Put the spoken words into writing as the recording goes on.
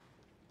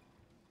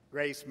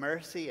Grace,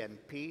 mercy,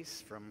 and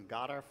peace from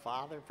God our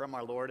Father, from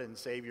our Lord and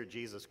Savior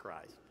Jesus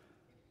Christ.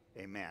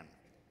 Amen.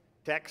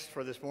 Text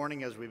for this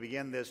morning as we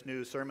begin this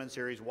new sermon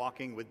series,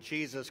 Walking with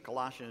Jesus,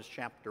 Colossians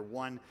chapter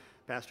 1.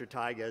 Pastor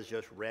Tig has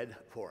just read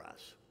for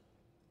us.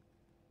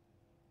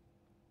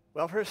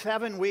 Well, for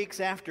 7 weeks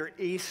after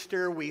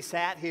Easter, we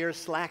sat here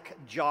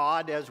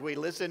slack-jawed as we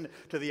listened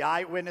to the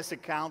eyewitness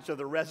accounts of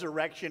the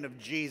resurrection of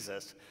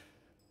Jesus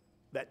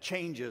that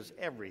changes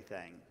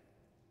everything.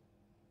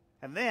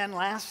 And then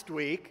last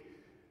week,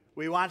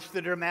 we watched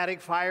the dramatic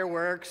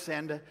fireworks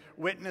and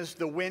witnessed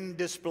the wind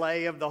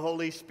display of the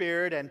Holy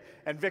Spirit, and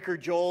Vicar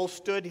Joel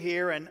stood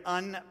here and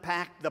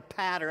unpacked the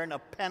pattern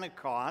of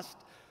Pentecost,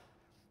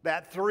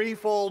 that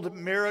threefold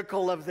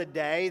miracle of the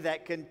day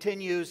that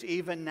continues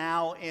even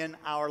now in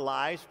our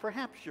lives.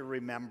 Perhaps you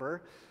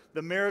remember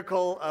the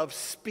miracle of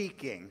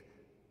speaking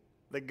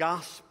the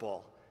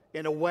gospel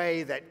in a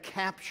way that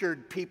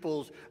captured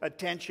people's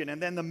attention.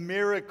 And then the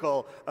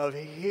miracle of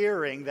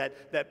hearing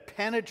that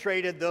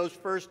penetrated those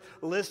first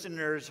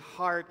listeners'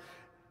 heart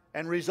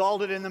and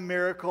resulted in the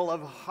miracle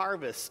of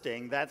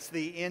harvesting. That's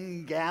the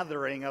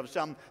ingathering of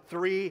some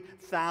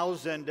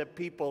 3,000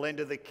 people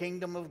into the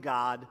kingdom of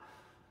God,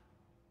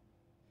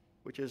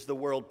 which is the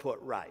world put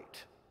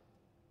right.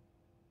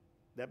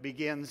 That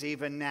begins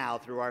even now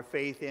through our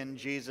faith in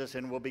Jesus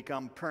and will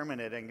become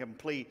permanent and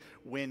complete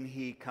when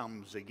he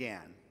comes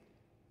again.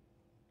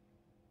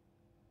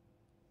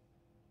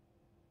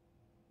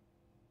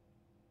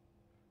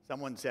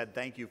 Someone said,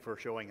 thank you for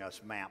showing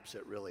us maps.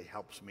 It really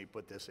helps me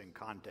put this in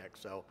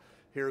context. So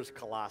here's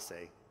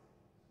Colossae.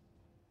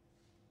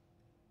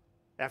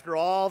 After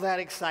all that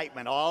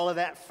excitement, all of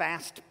that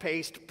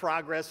fast-paced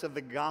progress of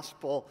the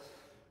gospel,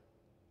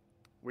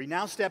 we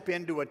now step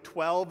into a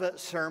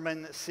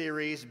 12-sermon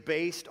series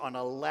based on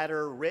a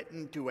letter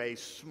written to a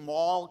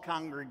small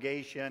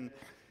congregation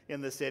in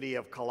the city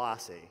of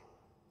Colossae.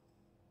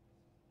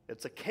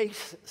 It's a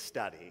case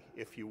study,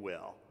 if you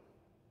will,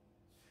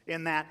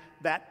 in that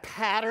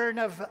pattern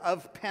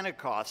of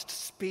Pentecost,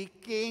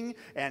 speaking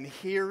and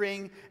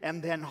hearing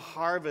and then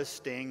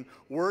harvesting,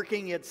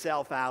 working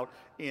itself out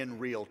in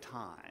real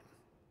time.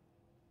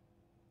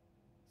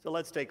 So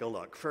let's take a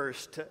look.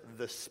 First,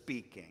 the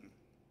speaking.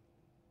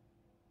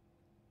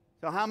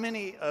 So how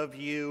many of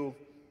you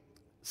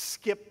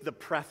skip the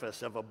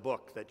preface of a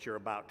book that you're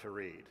about to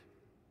read?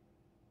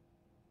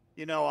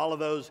 You know, all of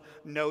those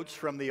notes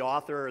from the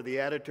author or the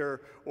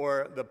editor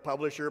or the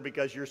publisher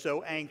because you're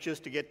so anxious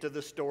to get to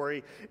the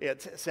story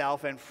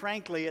itself. And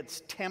frankly,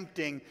 it's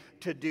tempting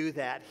to do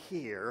that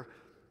here.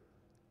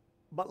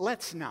 But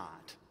let's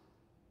not.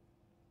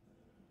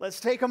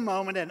 Let's take a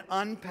moment and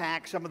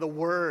unpack some of the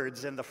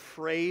words and the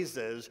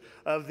phrases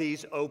of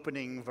these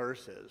opening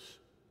verses.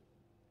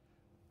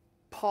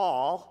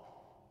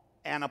 Paul,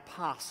 an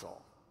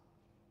apostle.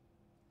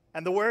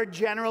 And the word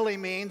generally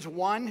means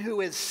one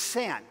who is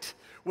sent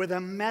with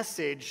a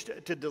message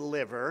to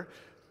deliver,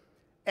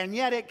 and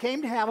yet it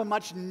came to have a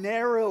much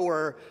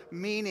narrower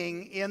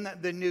meaning in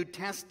the New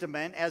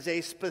Testament as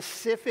a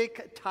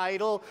specific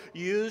title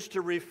used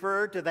to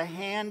refer to the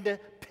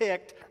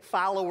hand-picked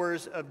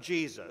followers of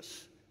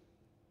Jesus.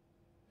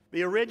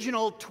 The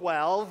original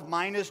 12,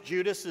 minus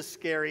Judas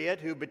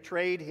Iscariot, who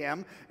betrayed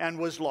him and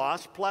was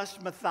lost,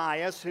 plus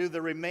Matthias, who the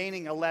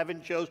remaining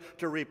 11 chose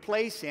to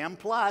replace him,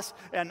 plus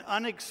an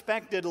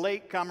unexpected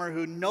latecomer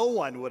who no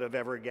one would have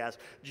ever guessed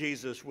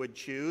Jesus would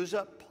choose,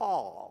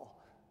 Paul.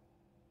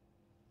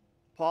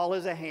 Paul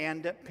is a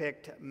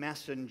hand-picked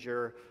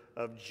messenger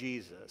of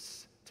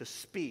Jesus to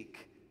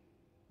speak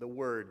the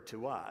word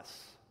to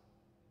us.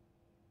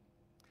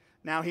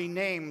 Now he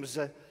names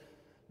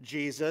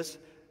Jesus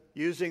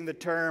using the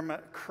term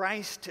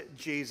Christ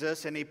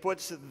Jesus, and he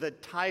puts the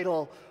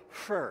title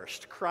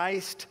first.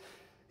 Christ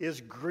is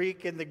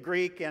Greek in the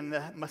Greek and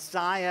the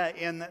Messiah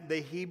in the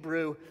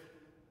Hebrew.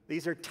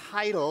 These are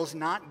titles,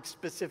 not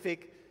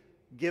specific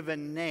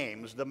given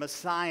names. The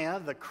Messiah,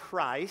 the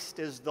Christ,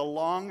 is the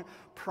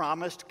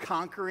long-promised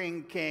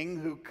conquering king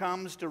who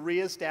comes to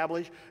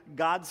reestablish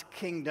God's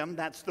kingdom.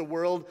 That's the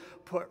world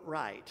put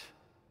right.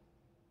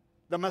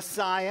 The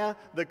Messiah,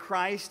 the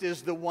Christ,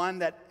 is the one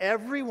that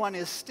everyone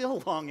is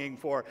still longing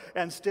for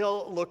and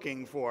still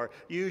looking for,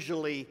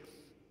 usually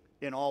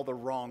in all the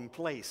wrong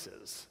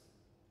places.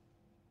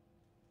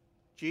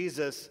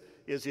 Jesus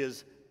is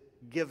his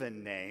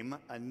given name,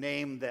 a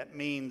name that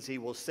means he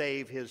will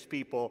save his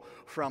people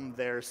from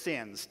their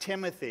sins.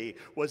 Timothy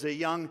was a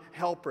young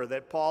helper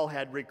that Paul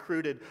had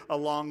recruited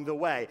along the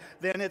way.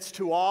 Then it's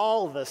to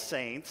all the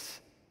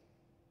saints,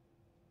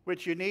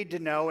 which you need to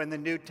know in the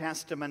New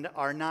Testament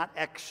are not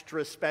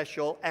extra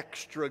special,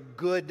 extra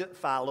good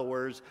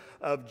followers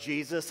of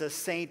Jesus. A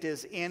saint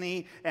is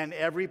any and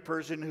every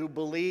person who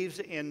believes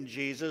in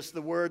Jesus.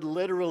 The word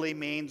literally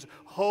means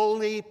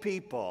holy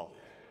people,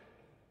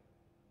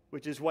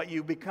 which is what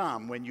you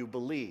become when you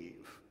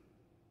believe.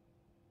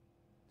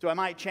 So I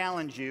might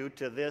challenge you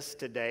to this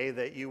today,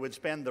 that you would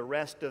spend the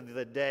rest of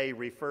the day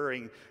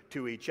referring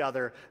to each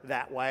other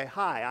that way.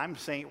 Hi, I'm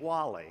St.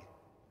 Wally.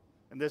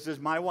 And this is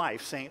my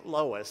wife, St.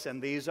 Lois,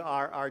 and these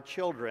are our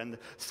children,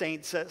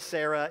 Saints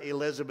Sarah,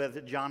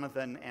 Elizabeth,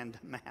 Jonathan, and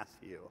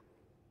Matthew.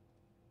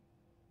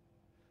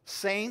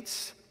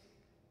 Saints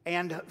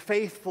and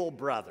faithful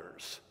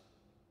brothers.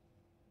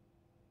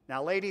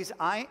 Now, ladies,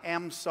 I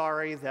am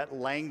sorry that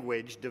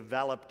language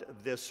developed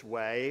this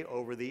way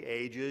over the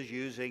ages,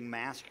 using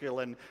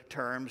masculine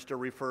terms to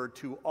refer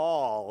to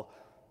all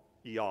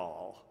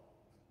y'all.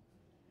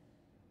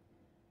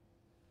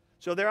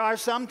 So there are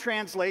some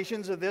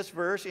translations of this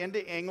verse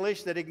into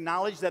English that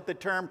acknowledge that the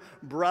term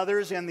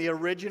brothers in the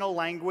original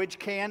language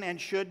can and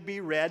should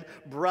be read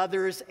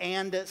brothers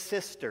and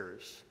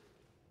sisters.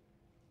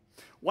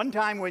 One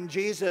time when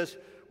Jesus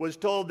was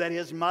told that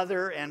his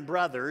mother and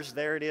brothers,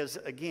 there it is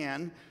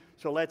again,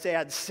 so let's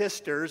add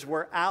sisters,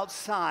 were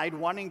outside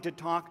wanting to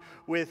talk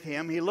with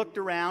him, he looked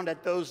around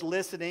at those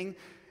listening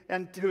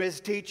and to his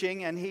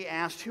teaching, and he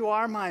asked, "Who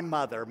are my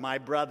mother, my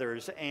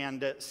brothers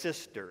and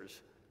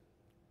sisters?"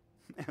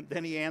 And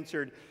then he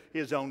answered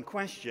his own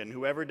question.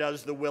 Whoever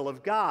does the will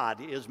of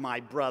God is my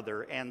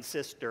brother and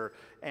sister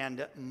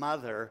and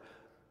mother.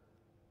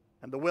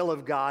 And the will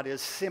of God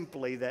is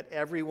simply that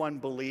everyone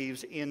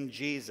believes in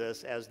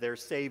Jesus as their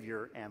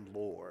Savior and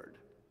Lord.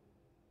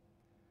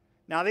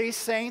 Now, these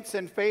saints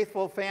and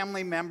faithful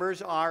family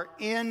members are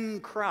in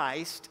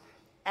Christ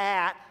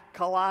at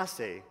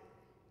Colossae.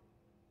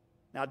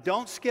 Now,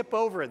 don't skip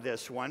over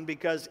this one,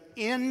 because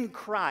in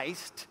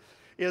Christ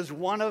is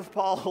one of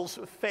Paul's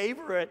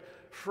favorite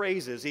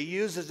phrases. He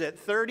uses it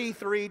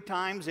 33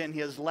 times in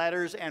his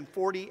letters and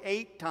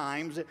 48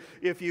 times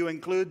if you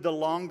include the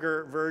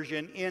longer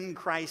version, in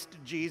Christ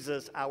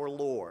Jesus our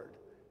Lord.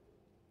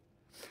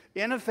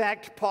 In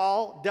effect,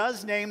 Paul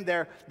does name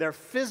their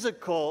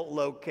physical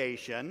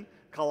location,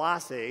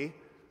 Colossae,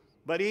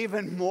 but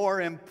even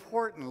more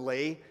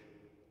importantly,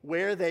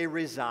 where they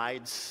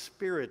reside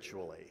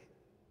spiritually.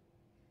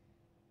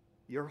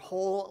 Your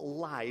whole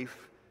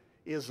life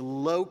is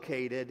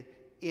located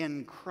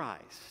in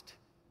Christ,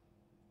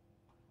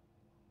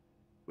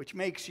 which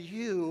makes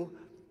you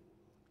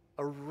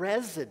a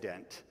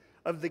resident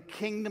of the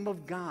kingdom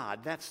of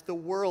God. That's the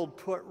world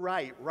put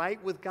right,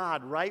 right with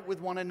God, right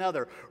with one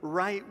another,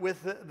 right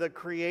with the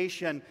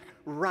creation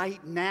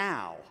right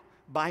now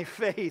by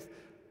faith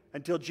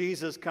until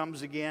Jesus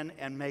comes again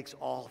and makes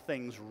all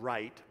things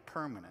right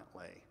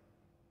permanently.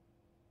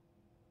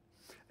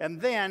 And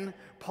then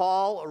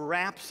Paul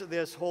wraps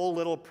this whole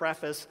little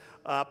preface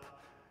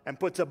up and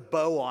puts a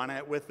bow on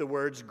it with the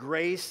words,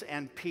 "Grace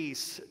and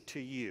peace to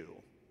you."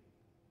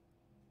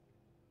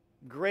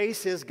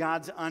 Grace is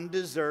God's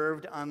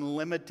undeserved,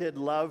 unlimited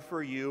love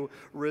for you,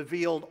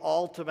 revealed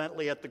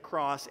ultimately at the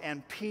cross,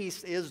 and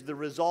peace is the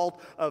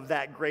result of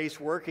that grace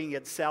working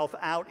itself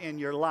out in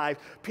your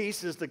life.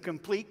 Peace is the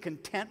complete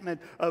contentment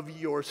of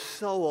your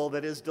soul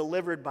that is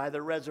delivered by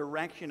the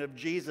resurrection of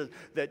Jesus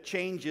that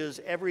changes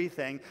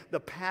everything.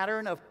 The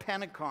pattern of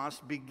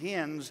Pentecost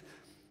begins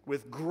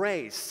with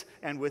grace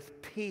and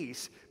with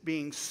peace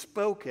being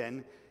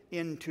spoken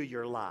into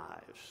your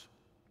lives.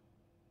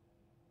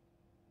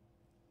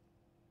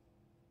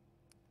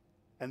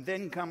 And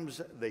then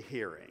comes the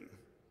hearing.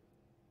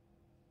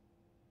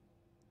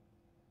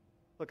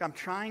 Look, I'm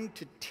trying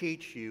to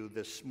teach you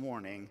this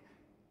morning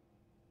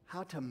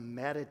how to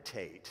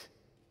meditate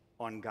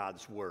on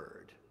God's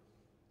Word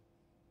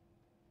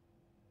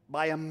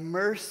by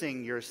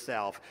immersing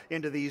yourself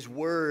into these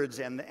words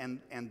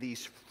and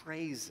these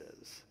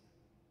phrases.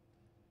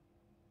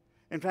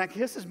 In fact,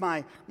 this is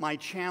my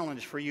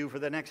challenge for you for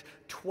the next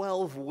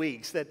 12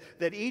 weeks, that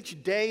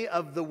each day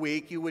of the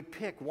week you would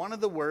pick one of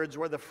the words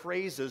or the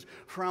phrases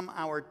from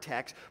our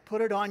text,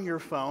 put it on your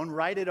phone,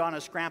 write it on a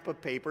scrap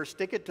of paper,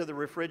 stick it to the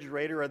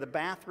refrigerator or the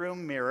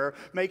bathroom mirror,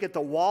 make it the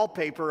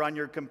wallpaper on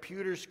your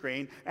computer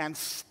screen, and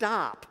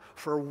stop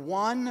for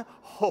one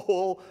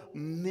whole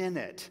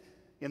minute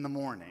in the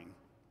morning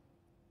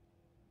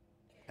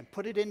and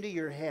put it into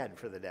your head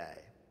for the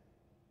day.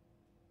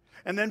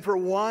 And then for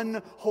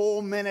one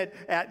whole minute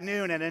at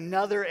noon, and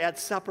another at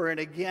supper, and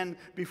again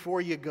before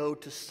you go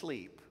to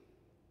sleep.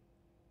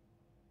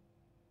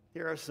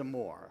 Here are some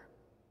more.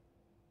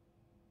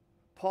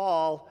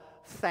 Paul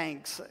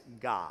thanks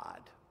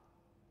God.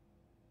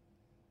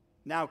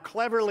 Now,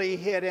 cleverly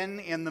hidden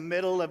in the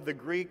middle of the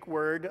Greek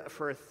word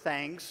for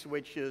thanks,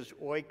 which is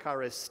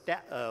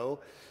oikaristeo,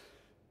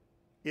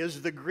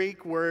 is the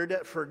Greek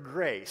word for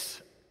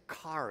grace,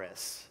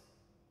 charis.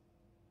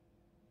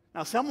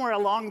 Now, somewhere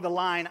along the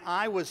line,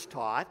 I was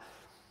taught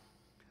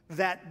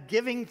that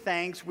giving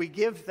thanks, we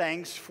give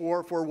thanks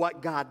for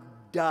what God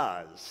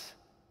does.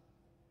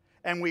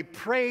 And we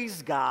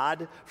praise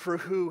God for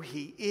who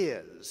He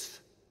is.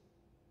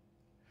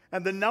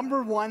 And the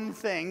number one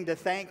thing to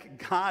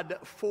thank God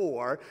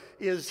for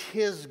is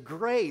His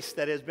grace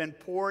that has been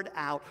poured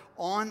out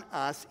on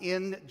us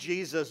in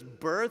Jesus'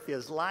 birth,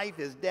 His life,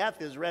 His death,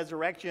 His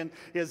resurrection,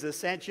 His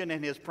ascension,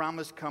 and His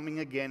promise coming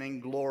again in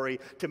glory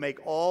to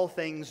make all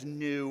things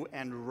new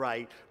and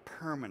right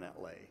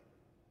permanently.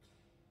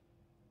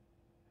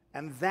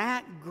 And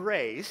that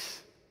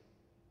grace,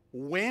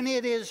 when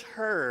it is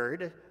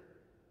heard,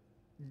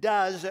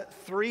 does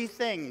three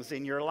things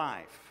in your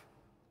life.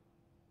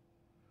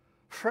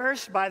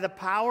 First, by the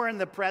power and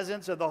the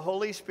presence of the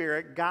Holy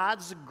Spirit,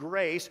 God's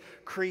grace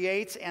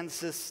creates and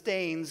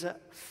sustains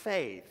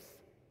faith.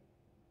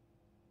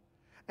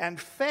 And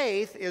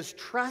faith is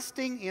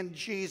trusting in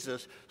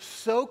Jesus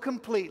so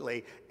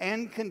completely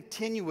and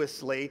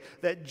continuously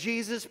that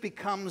Jesus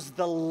becomes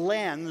the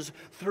lens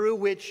through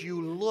which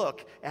you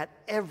look at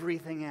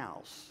everything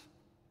else.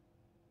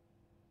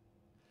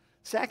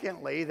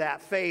 Secondly,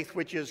 that faith,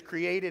 which is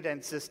created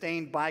and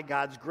sustained by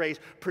God's grace,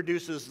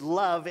 produces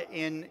love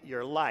in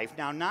your life.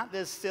 Now, not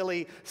this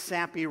silly,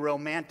 sappy,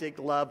 romantic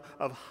love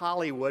of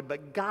Hollywood,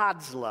 but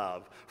God's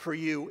love for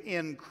you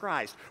in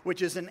Christ,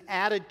 which is an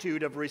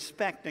attitude of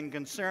respect and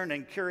concern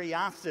and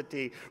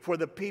curiosity for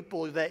the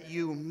people that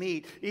you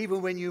meet,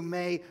 even when you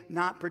may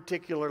not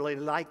particularly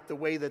like the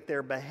way that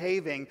they're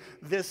behaving.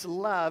 This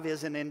love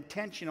is an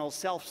intentional,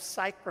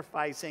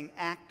 self-sacrificing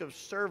act of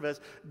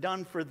service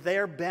done for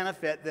their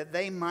benefit, that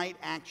they might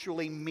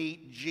actually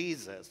meet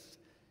Jesus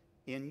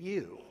in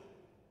you.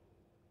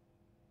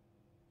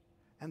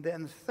 And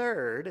then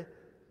third,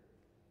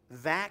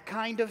 that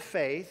kind of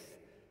faith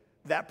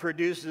that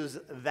produces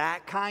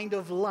that kind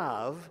of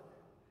love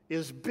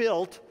is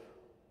built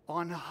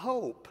on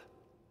hope.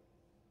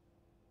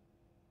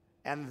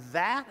 And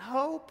that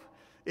hope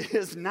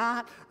is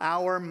not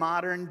our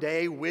modern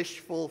day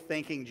wishful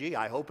thinking. Gee,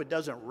 I hope it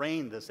doesn't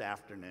rain this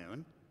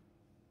afternoon.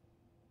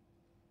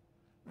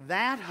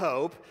 That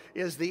hope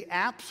is the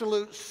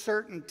absolute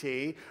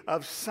certainty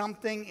of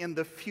something in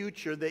the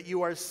future that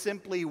you are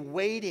simply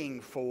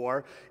waiting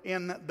for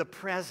in the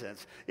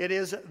present. It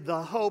is the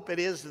hope, it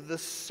is the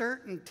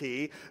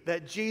certainty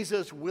that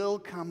Jesus will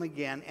come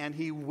again and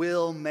he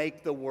will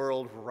make the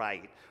world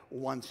right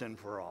once and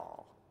for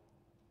all.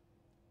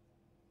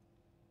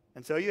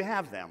 And so you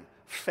have them.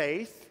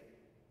 Faith,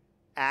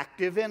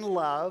 active in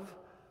love,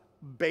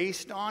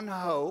 based on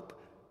hope,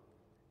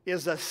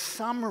 is a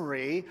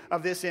summary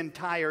of this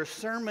entire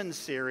sermon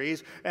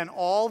series and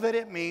all that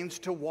it means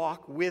to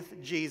walk with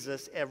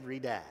Jesus every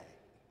day.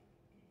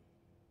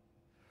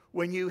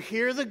 When you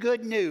hear the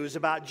good news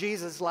about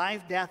Jesus'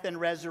 life, death, and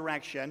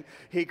resurrection,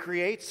 he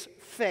creates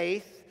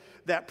faith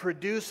that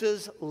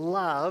produces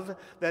love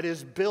that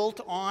is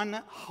built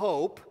on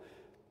hope,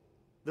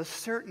 the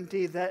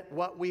certainty that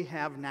what we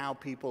have now,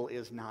 people,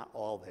 is not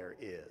all there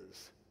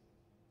is.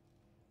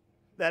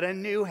 That a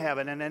new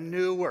heaven and a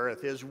new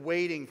earth is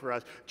waiting for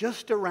us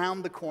just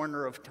around the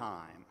corner of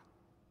time.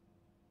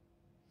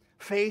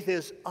 Faith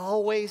is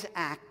always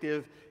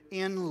active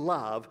in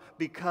love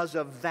because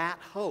of that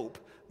hope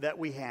that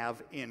we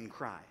have in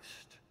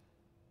Christ.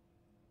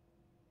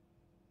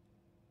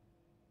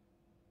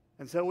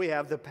 And so we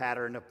have the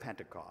pattern of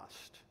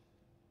Pentecost.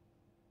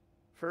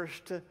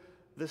 First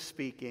the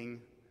speaking,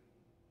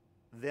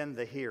 then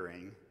the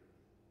hearing,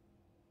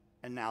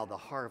 and now the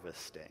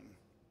harvesting.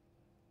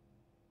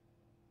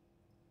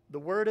 The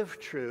word of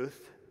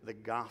truth, the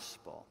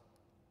gospel,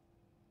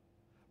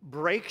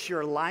 breaks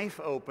your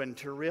life open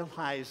to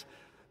realize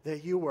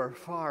that you were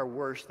far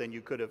worse than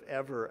you could have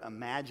ever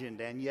imagined,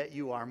 and yet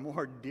you are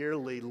more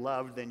dearly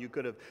loved than you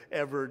could have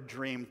ever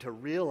dreamed, to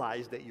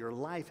realize that your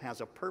life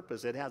has a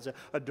purpose, it has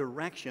a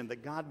direction,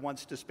 that God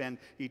wants to spend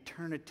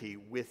eternity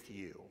with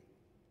you.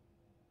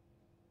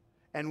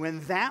 And when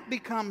that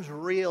becomes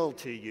real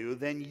to you,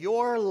 then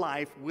your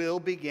life will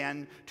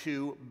begin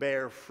to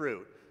bear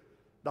fruit.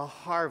 The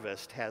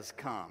harvest has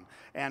come,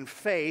 and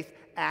faith,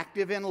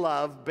 active in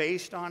love,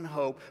 based on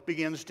hope,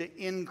 begins to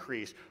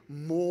increase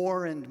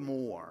more and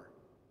more.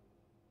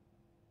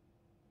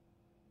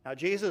 Now,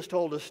 Jesus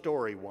told a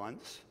story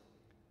once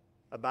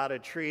about a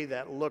tree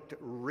that looked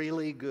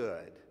really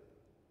good,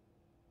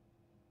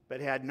 but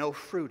had no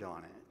fruit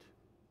on it.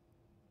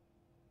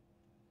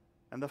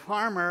 And the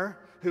farmer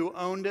who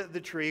owned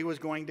the tree was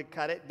going to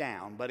cut it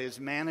down, but his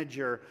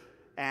manager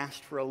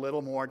asked for a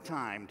little more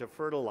time to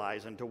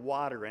fertilize and to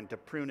water and to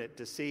prune it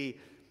to see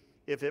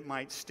if it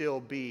might still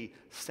be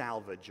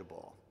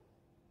salvageable.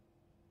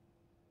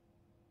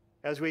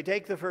 As we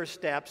take the first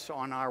steps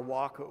on our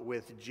walk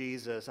with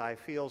Jesus, I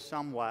feel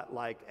somewhat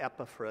like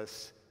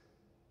Epaphras,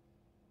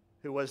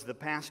 who was the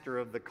pastor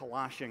of the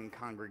Colossian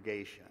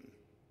congregation.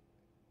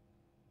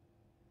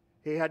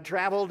 He had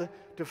traveled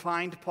to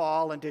find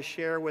Paul and to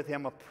share with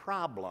him a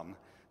problem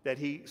that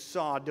he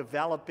saw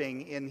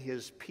developing in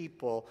his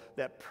people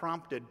that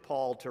prompted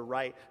Paul to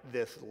write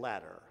this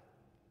letter.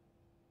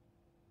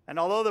 And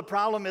although the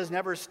problem is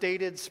never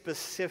stated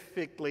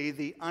specifically,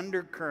 the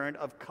undercurrent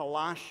of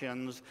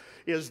Colossians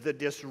is the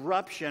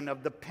disruption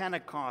of the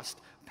Pentecost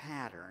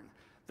pattern.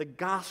 The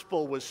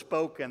gospel was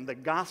spoken, the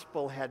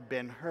gospel had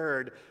been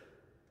heard,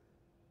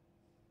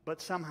 but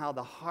somehow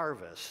the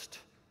harvest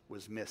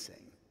was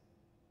missing.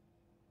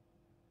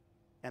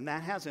 And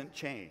that hasn't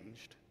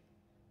changed.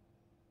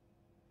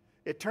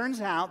 It turns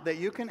out that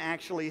you can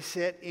actually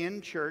sit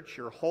in church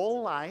your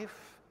whole life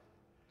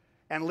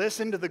and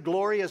listen to the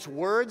glorious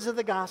words of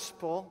the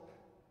gospel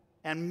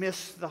and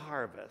miss the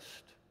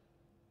harvest.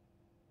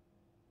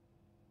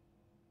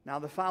 Now,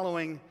 the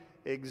following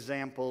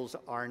examples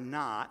are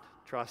not,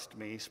 trust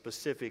me,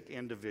 specific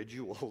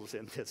individuals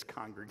in this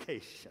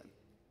congregation.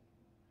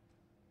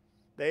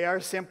 They are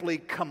simply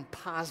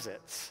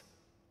composites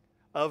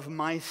of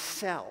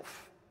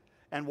myself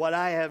and what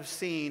I have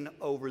seen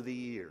over the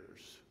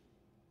years.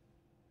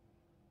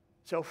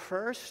 So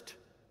first,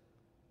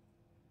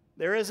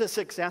 there is a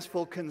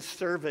successful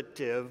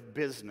conservative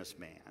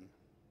businessman,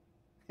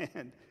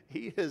 and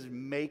he is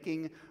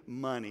making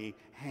money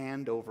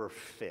hand over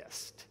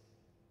fist.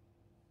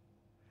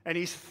 And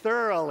he's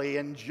thoroughly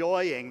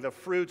enjoying the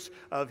fruits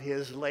of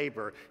his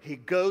labor. He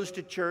goes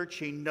to church,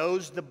 he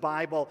knows the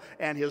Bible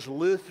and his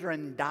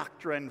Lutheran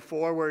doctrine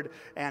forward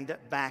and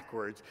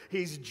backwards.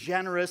 He's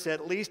generous,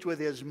 at least with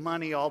his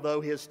money,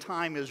 although his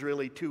time is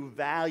really too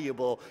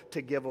valuable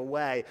to give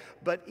away.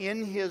 But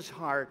in his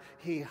heart,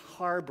 he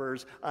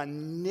harbors a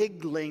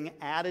niggling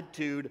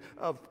attitude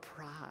of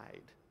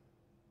pride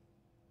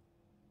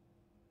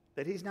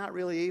that he's not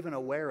really even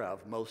aware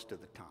of most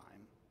of the time.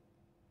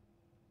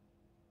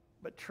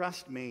 But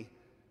trust me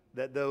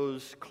that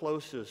those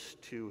closest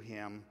to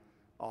him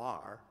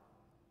are,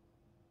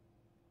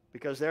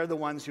 because they're the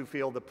ones who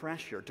feel the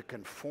pressure to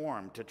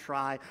conform, to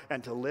try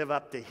and to live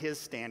up to his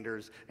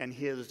standards and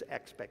his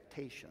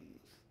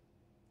expectations.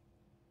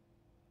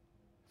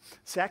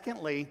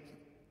 Secondly,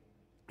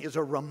 is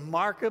a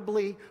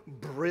remarkably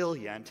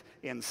brilliant,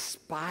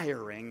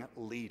 inspiring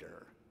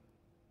leader.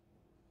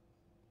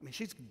 I mean,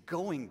 she's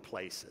going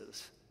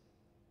places.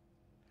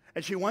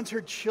 And she wants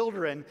her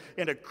children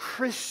in a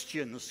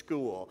Christian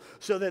school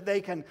so that they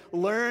can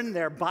learn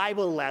their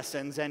Bible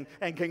lessons and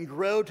can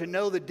grow to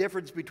know the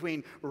difference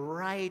between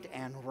right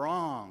and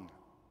wrong.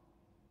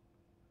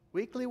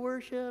 Weekly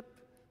worship,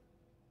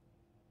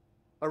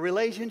 a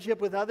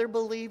relationship with other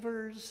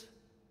believers,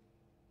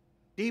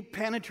 deep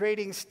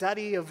penetrating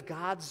study of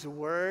God's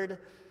Word.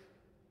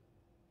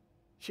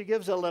 She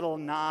gives a little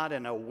nod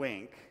and a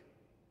wink,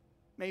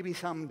 maybe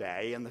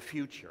someday in the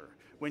future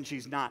when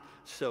she's not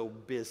so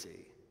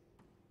busy.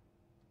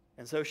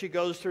 And so she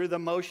goes through the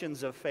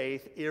motions of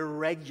faith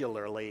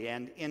irregularly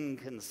and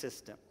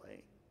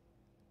inconsistently.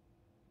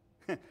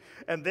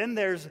 And then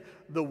there's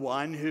the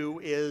one who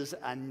is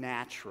a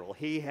natural.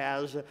 He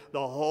has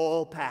the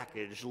whole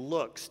package: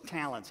 looks,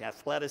 talents,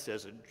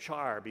 athleticism,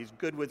 charm. He's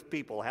good with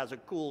people, has a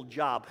cool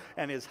job,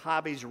 and his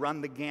hobbies run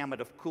the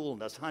gamut of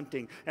coolness: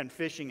 hunting and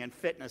fishing and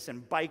fitness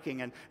and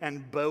biking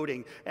and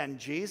boating. And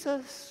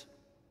Jesus?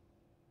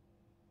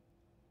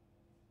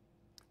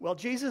 Well,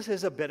 Jesus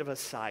is a bit of a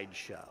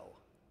sideshow,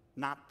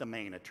 not the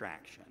main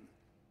attraction.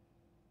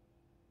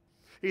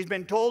 He's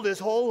been told his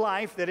whole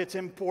life that it's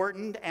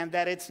important and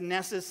that it's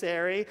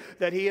necessary,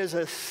 that he is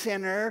a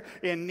sinner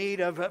in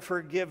need of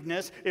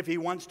forgiveness if he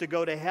wants to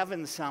go to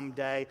heaven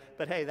someday.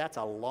 But hey, that's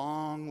a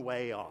long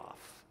way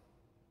off.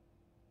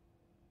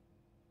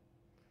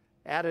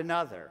 Add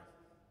another.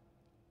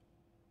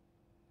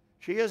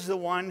 She is the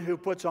one who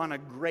puts on a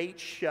great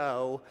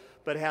show,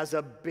 but has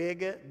a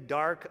big,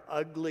 dark,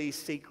 ugly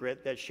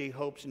secret that she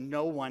hopes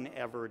no one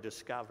ever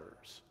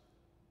discovers.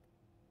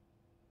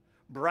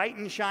 Bright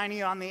and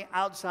shiny on the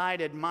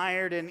outside,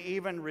 admired and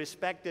even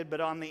respected,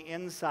 but on the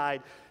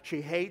inside,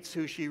 she hates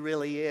who she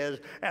really is,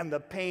 and the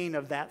pain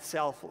of that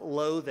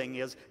self-loathing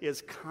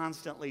is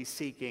constantly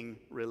seeking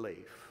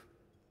relief.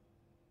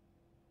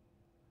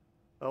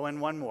 Oh, and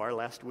one more,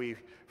 lest we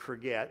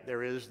forget,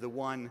 there is the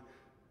one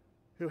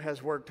who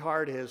has worked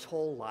hard his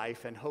whole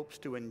life and hopes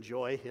to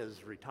enjoy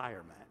his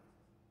retirement.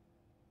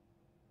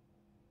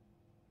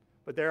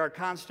 But there are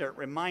constant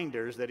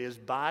reminders that his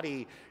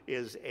body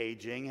is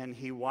aging and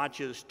he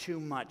watches too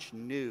much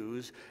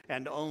news,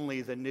 and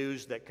only the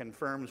news that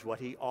confirms what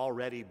he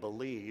already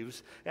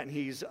believes. And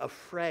he's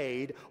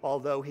afraid,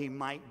 although he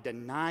might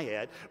deny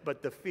it,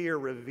 but the fear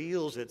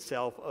reveals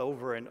itself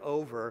over and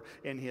over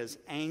in his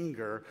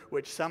anger,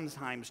 which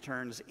sometimes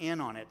turns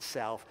in on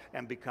itself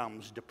and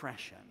becomes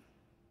depression.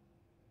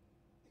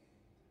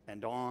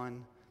 And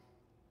on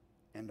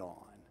and on.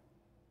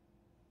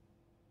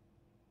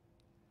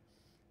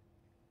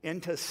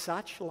 Into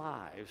such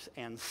lives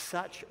and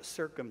such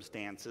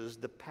circumstances,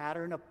 the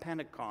pattern of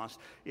Pentecost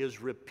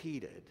is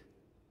repeated.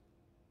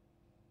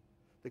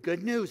 The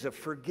good news of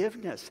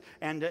forgiveness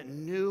and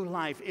new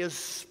life is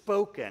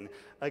spoken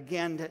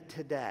again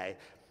today.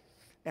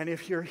 And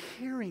if you're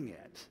hearing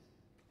it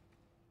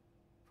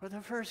for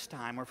the first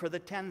time or for the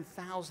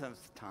 10,000th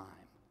time,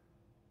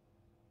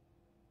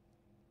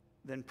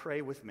 then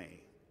pray with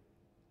me.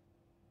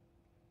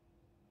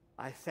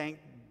 I thank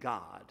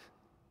God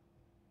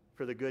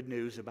for the good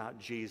news about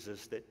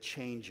Jesus that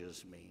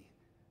changes me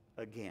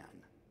again,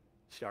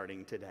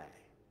 starting today.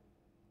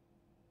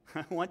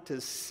 I want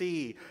to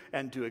see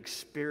and to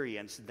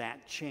experience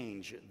that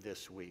change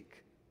this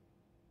week.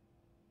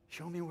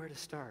 Show me where to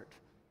start.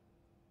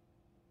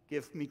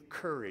 Give me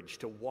courage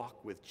to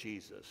walk with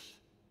Jesus.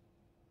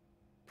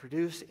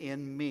 Produce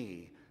in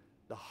me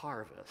the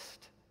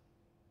harvest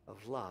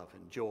of love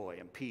and joy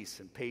and peace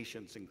and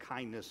patience and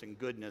kindness and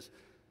goodness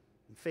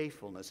and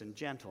faithfulness and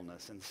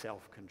gentleness and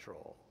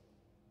self-control.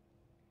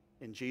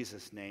 In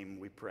Jesus' name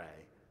we pray.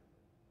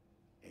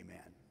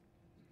 Amen.